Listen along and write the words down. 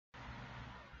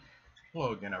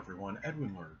Hello again, everyone.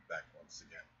 Edwin Learnard back once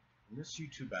again. In this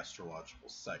YouTube astrological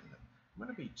segment, I'm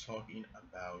going to be talking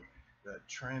about the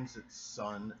transit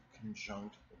Sun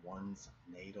conjunct one's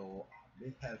natal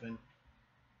midheaven.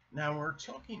 Now, we're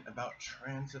talking about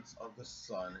transits of the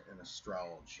Sun in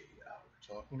astrology.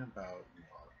 We're talking about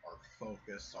our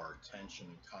focus, our attention,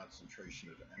 and concentration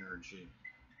of energy.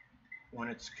 When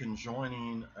it's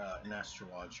conjoining an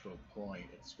astrological point,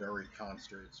 it's very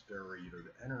constant. It's very,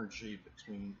 the energy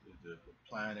between the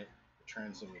planet, the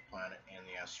transit of the planet, and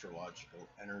the astrological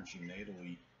energy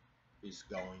natally is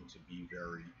going to be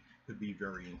could be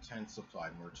very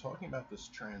intensified. When we're talking about this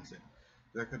transit,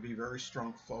 there could be very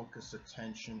strong focus,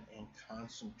 attention, and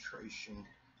concentration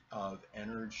of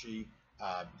energy,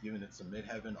 given it's a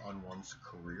midheaven on one's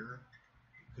career.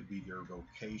 Could be their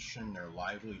vocation, their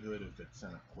livelihood if it's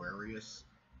an Aquarius.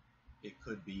 It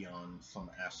could be on some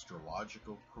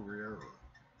astrological career or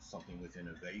something with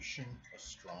innovation,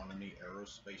 astronomy,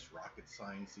 aerospace, rocket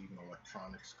science, even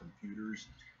electronics, computers.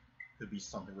 Could be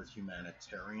something with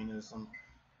humanitarianism.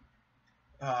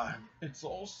 It's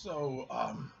also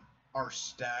our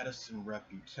status and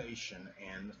reputation.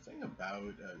 And the thing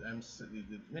about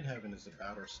the midheaven is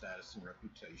about our status and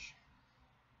reputation.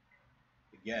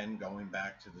 Again, going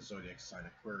back to the zodiac sign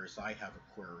Aquarius, I have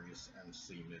Aquarius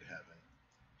MC midheaven,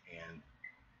 and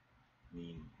I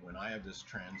mean, when I have this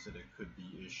transit, it could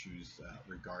be issues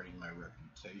regarding my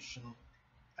reputation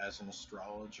as an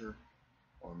astrologer,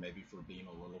 or maybe for being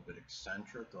a little bit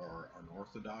eccentric or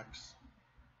unorthodox.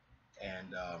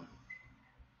 And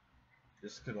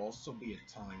this could also be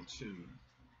a time too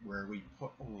where we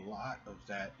put a lot of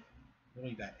that,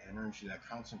 really that energy, that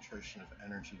concentration of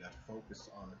energy, that focus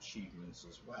on achievements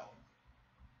as well.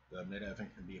 The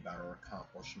midheaven can be about our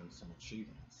accomplishments and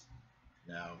achievements.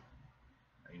 Now,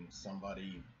 I mean,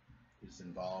 somebody is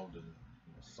involved in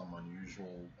some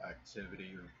unusual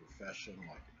activity or profession,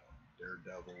 like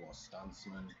daredevil, a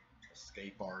stuntsman,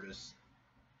 escape artist.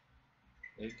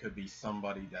 It could be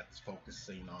somebody that's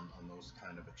focusing on those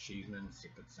kind of achievements.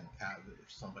 If it's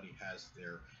if somebody has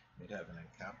their midheaven in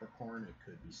Capricorn, it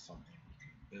could be something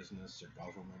business or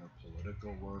government or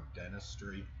political work,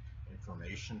 dentistry,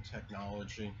 information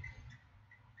technology,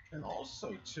 and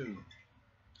also too,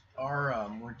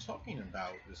 we're talking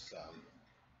about this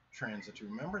transit.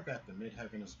 Remember that the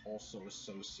midheaven is also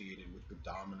associated with the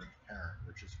dominant parent,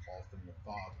 which is often the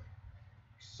father.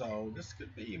 So this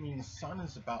could be, I mean, the sun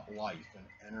is about life and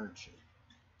energy.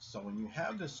 So when you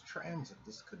have this transit,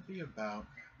 this could be about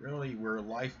really where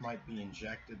life might be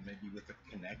injected, maybe with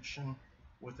a connection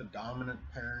with a dominant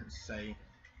parent. Say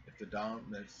if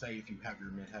you have your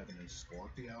midheaven in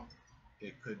Scorpio,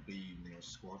 it could be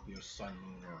Scorpio sun,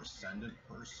 moon, or ascendant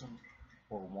person,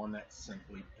 or one that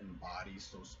simply embodies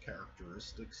those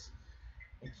characteristics.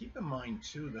 And keep in mind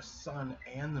too, the sun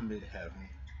and the midheaven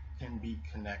can be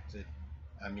connected.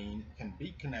 Can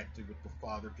be connected with the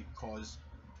father because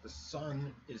the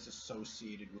sun is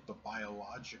associated with the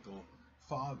biological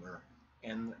father,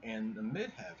 and the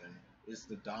midheaven is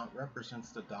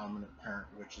represents the dominant parent,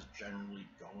 which is generally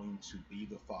going to be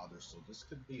the father. So this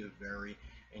could be a very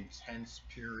intense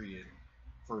period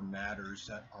for matters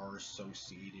that are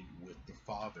associated with the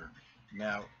father.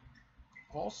 Now,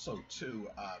 also too,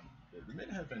 the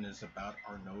midheaven is about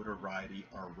our notoriety,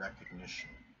 our recognition,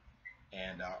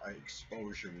 and our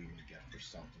exposure we may get for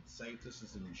something. Say if this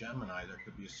is in Gemini, there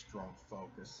could be a strong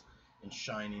focus in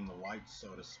shining the light, so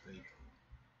to speak,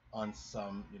 on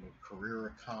some career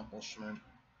accomplishment.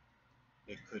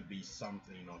 It could be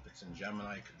something, if it's in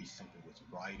Gemini, it could be something with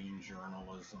writing,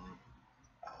 journalism.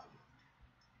 Um,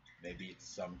 Maybe it's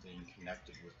something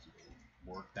connected with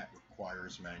work that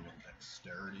requires manual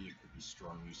dexterity. It could be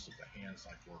strong use of the hands,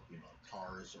 like working on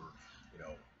cars, or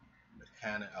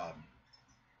mechanic,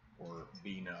 or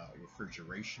being a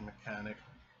refrigeration mechanic.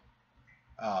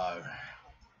 Uh,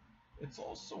 it's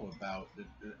also about the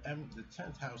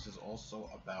 10th house is also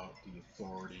about the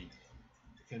authority.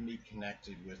 It can be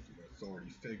connected with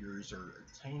authority figures or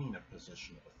attaining a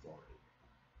position of authority.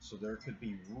 So there could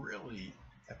be really,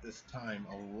 at this time,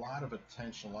 a lot of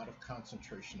attention, a lot of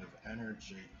concentration of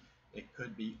energy. It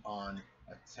could be on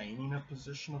attaining a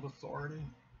position of authority.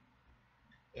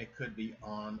 It could be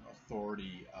on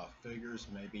authority figures.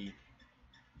 Maybe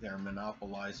they're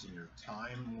monopolizing your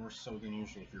time more so than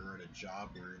usual. If you're at a job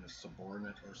where you're in a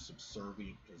subordinate or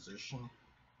subservient position,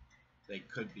 it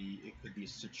could be a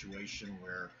situation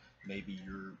where maybe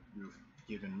you're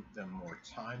giving them more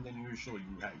time than usual.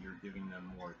 You're giving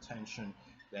them more attention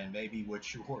than maybe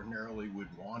what you ordinarily would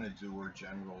want to do or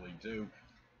generally do.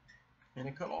 And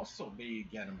it could also be,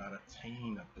 again, about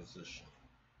attaining a position.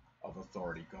 of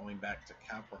authority. Going back to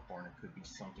Capricorn, it could be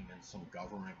something in some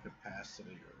government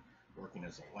capacity, or working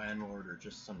as a landlord, or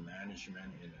just some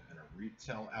management in a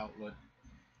retail outlet.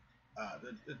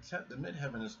 The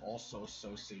midheaven is also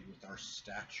associated with our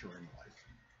stature in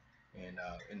life,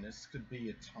 and this could be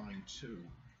a time too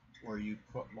where you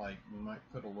might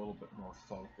put a little bit more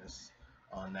focus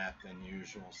on that than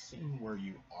usual, seeing where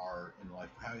you are in life.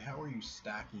 How are you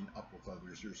stacking up with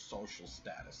others? Your social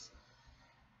status.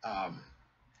 Um,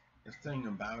 the thing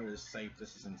about it is, say if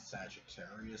this is in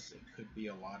Sagittarius, it could be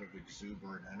a lot of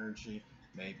exuberant energy,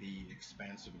 maybe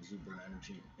expansive exuberant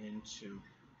energy into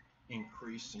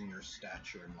increasing your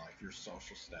stature in life, your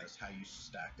social status, how you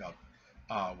stack up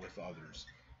with others.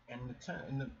 And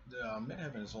the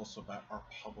midheaven is also about our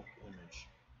public image.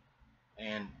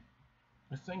 And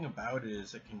the thing about it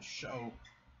is, it can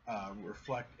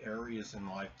reflect areas in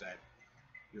life that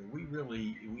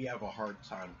we have a hard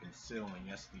time concealing.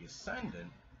 Yes, the ascendant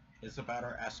is about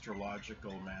our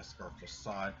astrological mask, our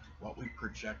facade, what we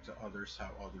project to others,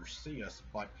 how others see us.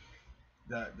 But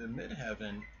the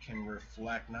midheaven can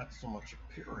reflect not so much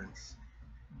appearance,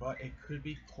 but it could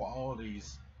be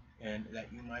qualities and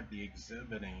that you might be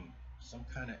exhibiting, some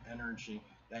kind of energy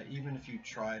that even if you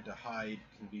tried to hide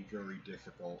can be very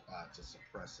difficult to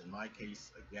suppress. In my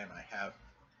case, again, I have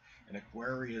an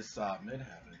Aquarius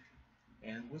midheaven,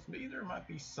 and with me there might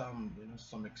be some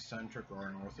eccentric or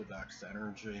unorthodox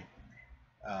energy,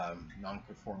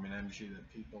 non-conforming energy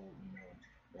that people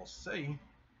will see,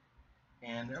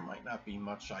 and there might not be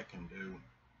much I can do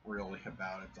really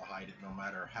about it to hide it, no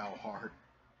matter how hard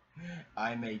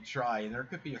I may try. And there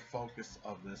could be a focus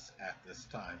of this at this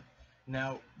time.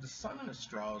 Now, the sun in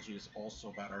astrology is also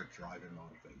about our drive and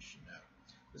motivation. Now,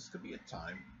 this could be a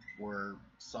time where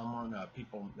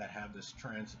people that have this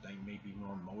transit, they may be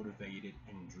more motivated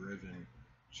and driven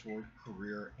toward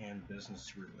career and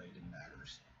business related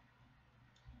matters.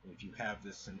 If you have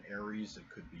this in Aries, it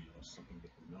could be something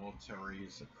with the military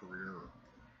as a career, or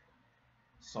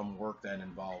some work that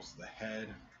involves the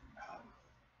head,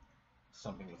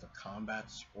 something with a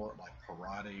combat sport like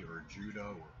karate or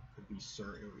judo, or could be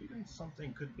or even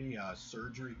something could be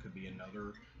surgery, could be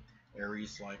another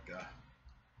Aries like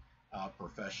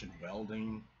profession,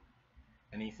 welding,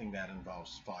 anything that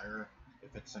involves fire.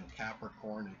 If it's in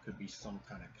Capricorn, it could be some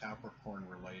kind of Capricorn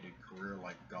related career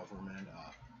like government,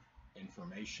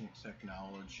 information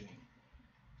technology,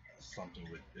 something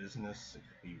with business. It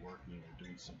could be working or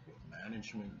doing something with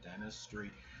management,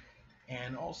 dentistry,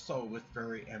 and also with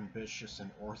very ambitious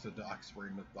and orthodox,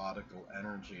 very methodical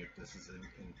energy. If this is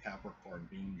in Capricorn,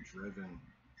 being driven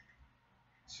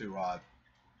to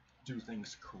do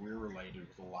things career related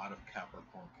with a lot of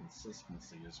Capricorn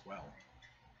consistency as well.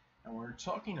 And when we're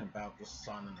talking about the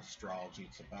sun in astrology,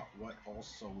 it's about what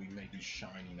also we may be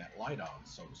shining that light on,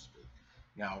 so to speak.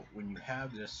 Now, when you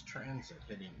have this transit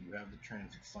you have the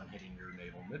transit sun hitting your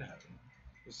natal midheaven,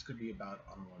 this could be about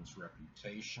on one's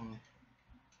reputation.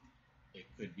 It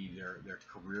could be their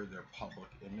career, their public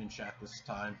image at this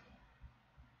time.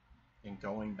 And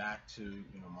going back to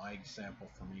my example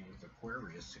for me with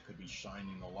Aquarius, it could be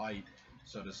shining the light,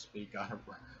 so to speak, on a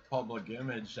public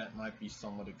image that might be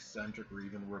somewhat eccentric or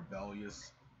even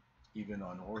rebellious, even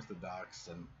unorthodox.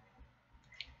 And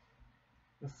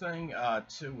the thing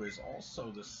too is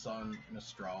also the sun in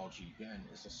astrology again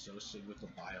is associated with the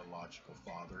biological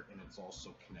father, and it's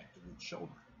also connected with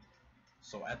children.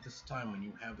 So at this time, when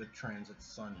you have the transit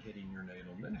sun hitting your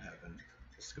natal midheaven,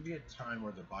 this could be a time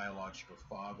where the biological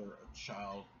father of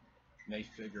child may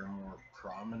figure more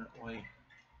prominently.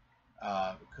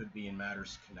 It could be in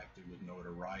matters connected with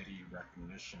notoriety,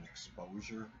 recognition,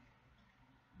 exposure,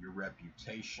 your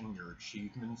reputation, your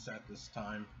achievements at this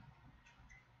time.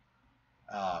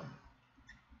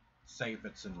 Say if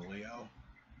it's in Leo,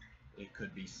 it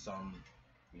could be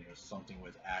something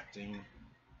with acting,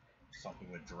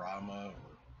 something with drama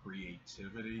or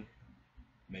creativity,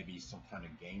 maybe some kind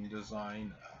of game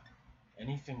design,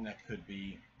 anything that could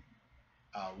be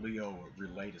Leo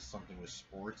related, something with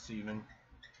sports even.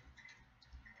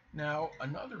 Now,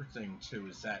 another thing too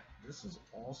is that this is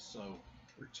also,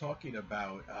 we're talking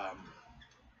about,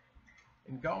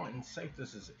 say if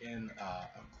this is in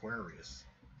Aquarius,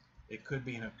 it could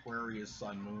be an Aquarius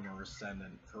sun, moon, or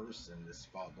ascendant person, the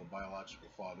biological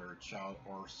father or child,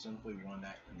 or simply one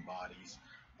that embodies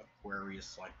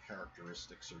Aquarius-like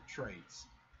characteristics or traits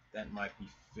that might be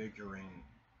figuring,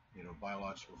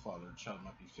 biological father or child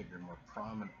might be figuring more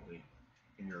prominently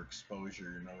in your exposure,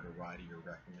 your notoriety, your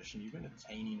recognition, even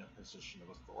attaining a position of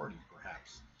authority,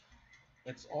 perhaps.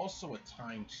 It's also a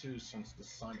time, too, since the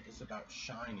sun is about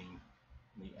shining,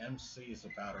 and the MC is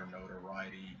about our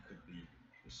notoriety, could be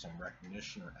some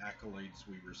recognition or accolades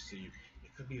we receive.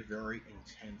 It could be a very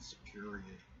intense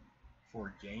period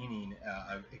for gaining.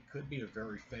 It could be a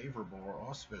very favorable or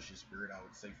auspicious period, I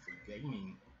would say, for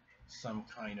gaining some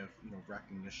kind of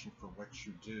recognition for what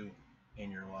you do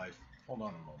in your life. Hold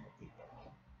on a moment, people.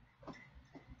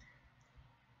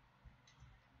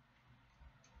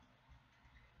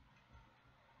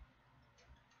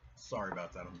 Sorry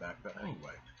about that, I'm back. But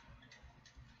anyway,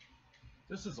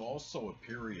 this is also a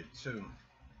period too,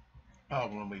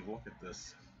 when we look at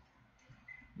this.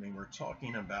 I mean, we're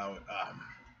talking about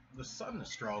the sun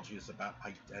astrology is about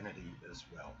identity as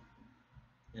well.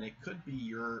 And it could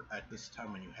be at this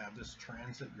time when you have this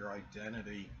transit, your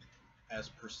identity as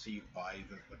perceived by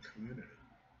the community.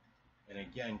 And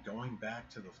again, going back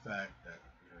to the fact that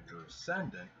your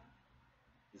ascendant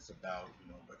is about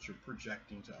what you're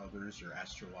projecting to others, your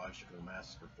astrological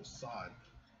master facade,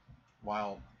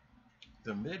 while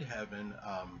the midheaven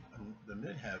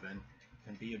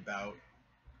can be about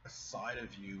a side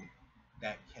of you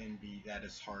that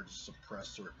is hard to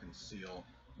suppress or conceal,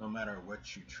 no matter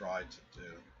what you try to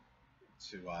do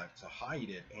to hide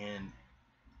it. And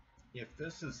if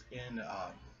this is in,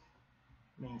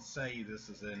 say this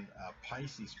is in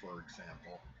Pisces, for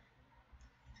example,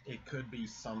 it could be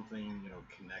something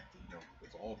connected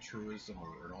with altruism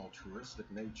or an altruistic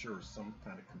nature, or some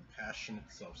kind of compassionate,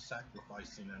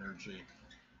 self-sacrificing energy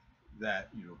that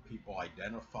people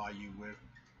identify you with.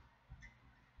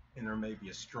 And there may be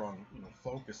a strong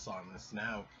focus on this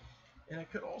now. And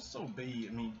it could also be,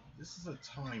 this is a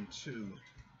time too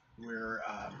where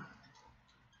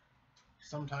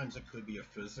sometimes it could be a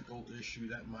physical issue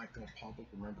that might go public.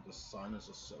 Remember, the sun is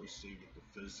associated with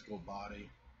the physical body,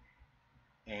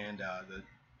 and the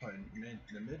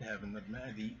midheaven, the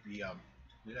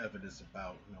midheaven is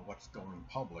about what's going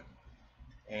public.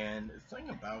 And the thing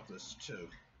about this too,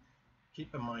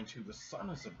 keep in mind too, the sun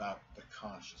is about the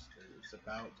conscious. It's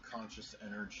about conscious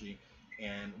energy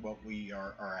and what we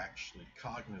are actually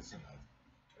cognizant of.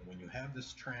 And when you have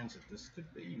this transit, this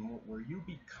could be more where you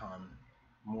become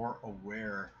more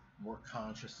aware, more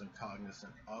conscious and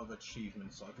cognizant of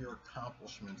achievements, of your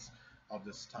accomplishments of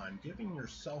this time, giving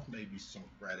yourself maybe some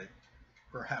credit,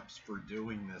 perhaps, for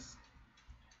doing this.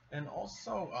 And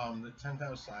also, the 10th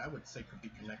house, I would say, could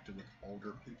be connected with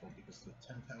older people, because the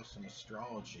 10th house in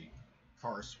astrology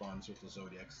corresponds with the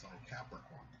zodiac sign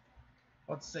Capricorn.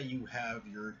 Let's say you have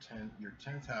your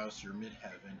 10th house, your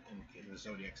midheaven, in the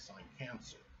zodiac sign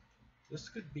Cancer. This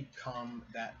could become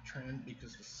that trend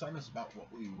because the sun is about what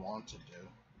we want to do.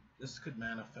 This could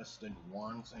manifest in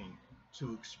wanting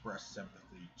to express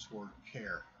sympathy toward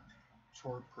care,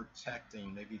 toward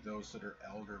protecting maybe those that are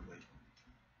elderly,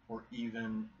 or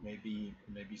even maybe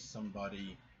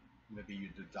somebody, maybe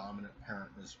the dominant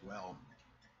parent as well,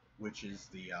 which is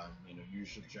the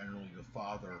usually generally the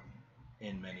father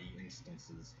in many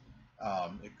instances.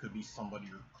 It could be somebody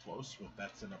you're close with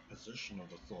that's in a position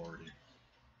of authority.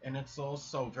 And it's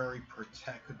also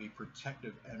could be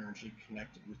protective energy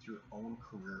connected with your own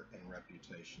career and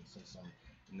reputation, since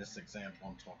in this example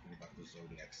I'm talking about the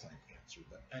zodiac sign Cancer.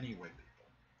 But anyway, people,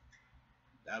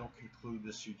 that'll conclude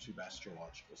this YouTube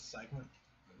astrological segment.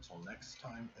 Until next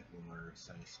time, Edwin Learnard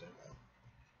saying stay well.